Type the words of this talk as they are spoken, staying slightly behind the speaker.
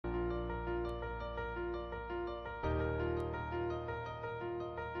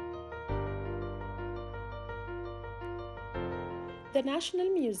The National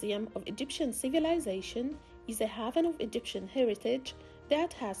Museum of Egyptian Civilization is a haven of Egyptian heritage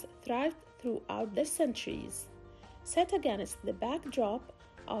that has thrived throughout the centuries. Set against the backdrop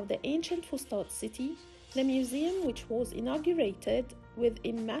of the ancient Fustat city, the museum, which was inaugurated with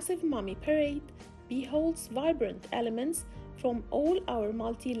a massive mummy parade, beholds vibrant elements from all our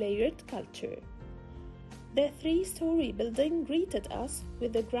multi-layered culture. The three-story building greeted us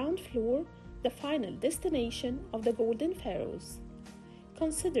with the ground floor, the final destination of the Golden Pharaohs.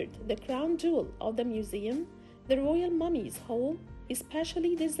 Considered the crown jewel of the museum, the Royal Mummies Hall is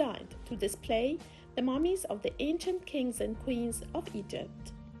specially designed to display the mummies of the ancient kings and queens of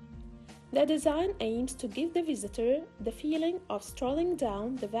Egypt. The design aims to give the visitor the feeling of strolling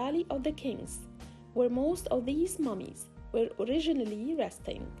down the Valley of the Kings, where most of these mummies were originally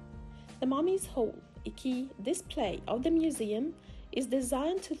resting. The Mummies Hall, a key display of the museum, is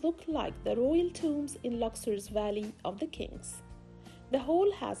designed to look like the royal tombs in Luxor's Valley of the Kings. The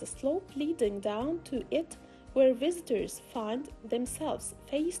hall has a slope leading down to it where visitors find themselves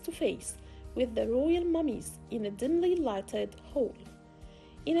face to face with the royal mummies in a dimly lighted hall.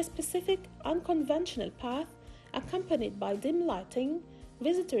 In a specific, unconventional path, accompanied by dim lighting,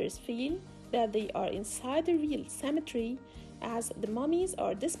 visitors feel that they are inside a real cemetery as the mummies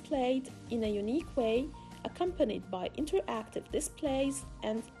are displayed in a unique way, accompanied by interactive displays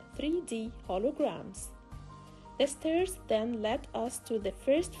and 3D holograms. The stairs then led us to the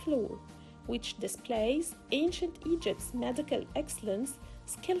first floor, which displays ancient Egypt's medical excellence,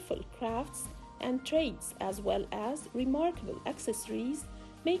 skillful crafts and trades, as well as remarkable accessories,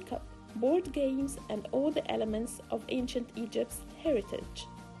 makeup, board games, and all the elements of ancient Egypt's heritage.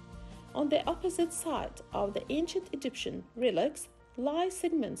 On the opposite side of the ancient Egyptian relics lie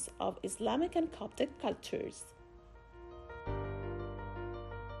segments of Islamic and Coptic cultures.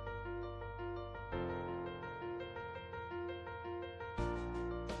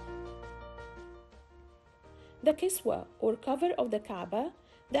 The Kiswa, or cover of the Kaaba,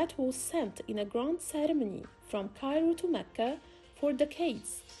 that was sent in a grand ceremony from Cairo to Mecca for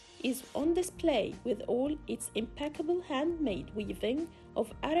decades, is on display with all its impeccable handmade weaving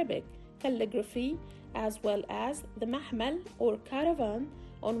of Arabic calligraphy, as well as the mahmal or caravan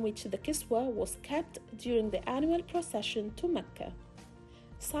on which the Kiswa was kept during the annual procession to Mecca.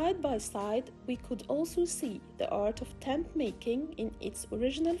 Side by side, we could also see the art of tent making in its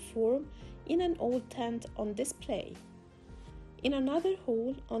original form in an old tent on display. In another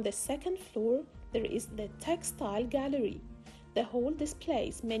hall on the second floor, there is the textile gallery. The hall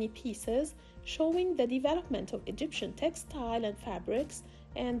displays many pieces showing the development of Egyptian textile and fabrics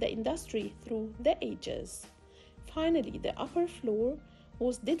and the industry through the ages. Finally, the upper floor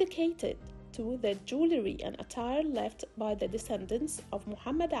was dedicated to the jewelry and attire left by the descendants of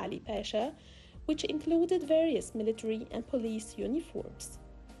Muhammad Ali Pasha, which included various military and police uniforms.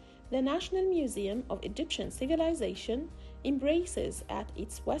 The National Museum of Egyptian Civilization embraces at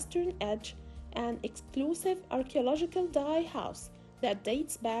its western edge an exclusive archaeological dye house that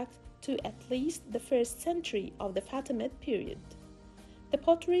dates back to at least the 1st century of the Fatimid period. The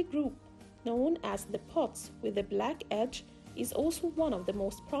pottery group, known as the pots with a black edge, is also one of the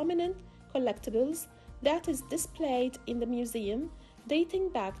most prominent collectibles that is displayed in the museum, dating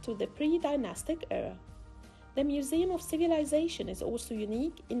back to the pre-dynastic era. The Museum of Civilization is also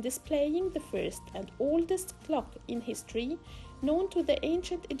unique in displaying the first and oldest clock in history known to the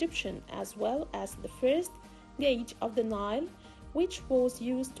ancient Egyptian, as well as the first gauge of the Nile, which was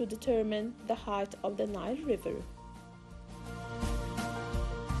used to determine the height of the Nile River.